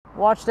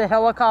Watched a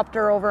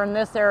helicopter over in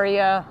this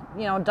area,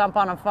 dump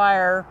on a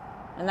fire,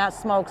 and that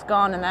smoke's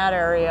gone in that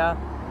area.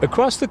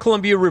 Across the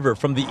Columbia River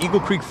from the Eagle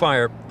Creek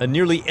fire, a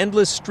nearly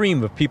endless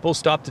stream of people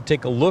stopped to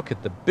take a look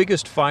at the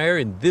biggest fire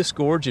in this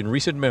gorge in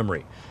recent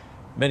memory.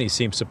 Many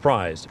seem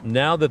surprised.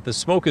 Now that the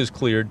smoke is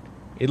cleared,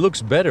 it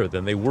looks better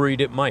than they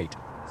worried it might.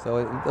 So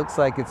it looks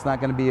like it's not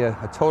going to be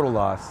a total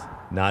loss.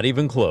 Not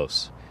even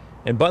close.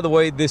 And by the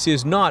way, this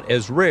is not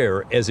as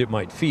rare as it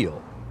might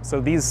feel. So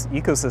these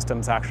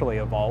ecosystems actually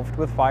evolved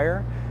with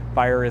fire.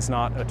 Fire is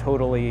not a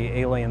totally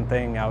alien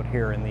thing out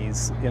here in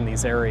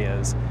these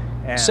areas.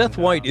 And, Seth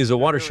White is a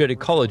watershed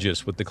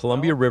ecologist with the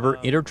Columbia River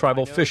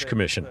Intertribal Fish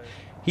Commission.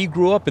 He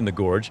grew up in the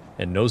gorge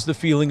and knows the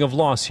feeling of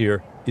loss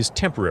here is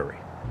temporary.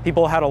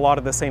 People had a lot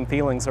of the same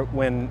feelings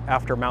when,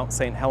 after Mount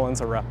St. Helens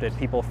erupted,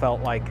 people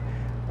felt like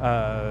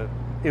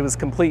it was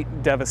complete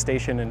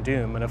devastation and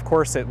doom. And of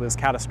course it was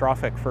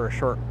catastrophic for a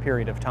short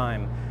period of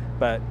time.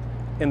 But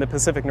in the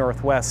Pacific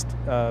Northwest,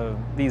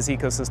 these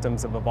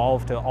ecosystems have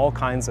evolved to all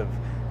kinds of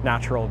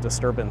natural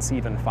disturbance,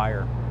 even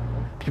fire.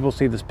 People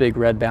see this big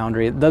red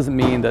boundary. It doesn't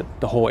mean that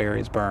the whole area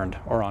is burned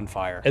or on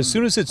fire. As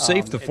soon as it's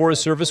safe, the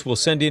Forest Service will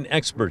send in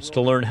experts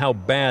to learn how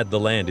bad the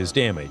land is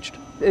damaged.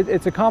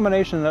 It's a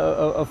combination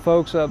of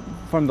folks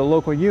from the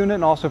local unit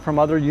and also from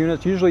other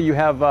units. Usually you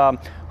have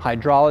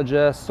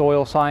hydrologists,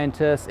 soil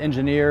scientists,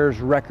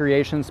 engineers,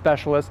 recreation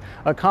specialists,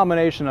 a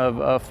combination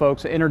of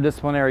folks, an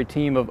interdisciplinary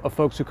team of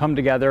folks who come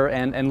together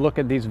and look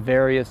at these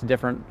various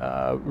different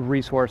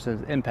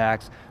resources,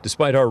 impacts.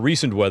 Despite our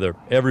recent weather,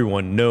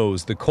 everyone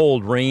knows the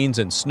cold rains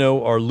and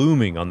snow are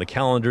looming on the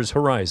calendar's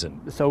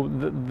horizon. So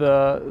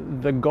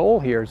the goal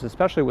here is,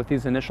 especially with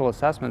these initial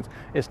assessments,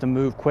 is to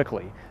move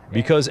quickly.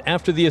 Because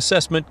after the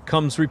assessment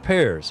comes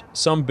repairs,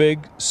 some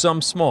big,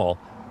 some small,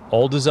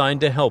 all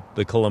designed to help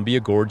the Columbia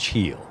Gorge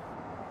heal.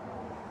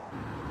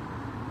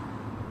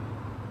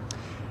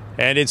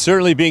 And it's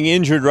certainly being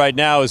injured right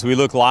now as we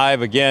look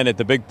live again at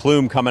the big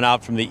plume coming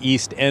out from the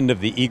east end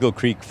of the Eagle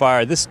Creek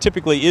fire. This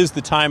typically is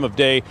the time of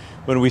day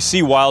when we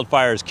see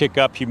wildfires kick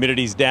up,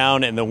 humidity's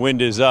down and the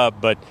wind is up,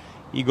 but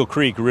Eagle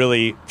Creek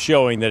really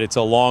showing that it's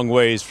a long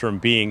ways from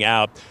being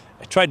out.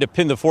 I tried to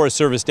pin the Forest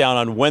Service down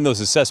on when those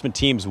assessment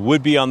teams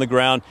would be on the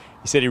ground.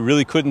 He said he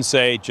really couldn't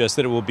say, just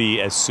that it will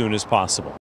be as soon as possible.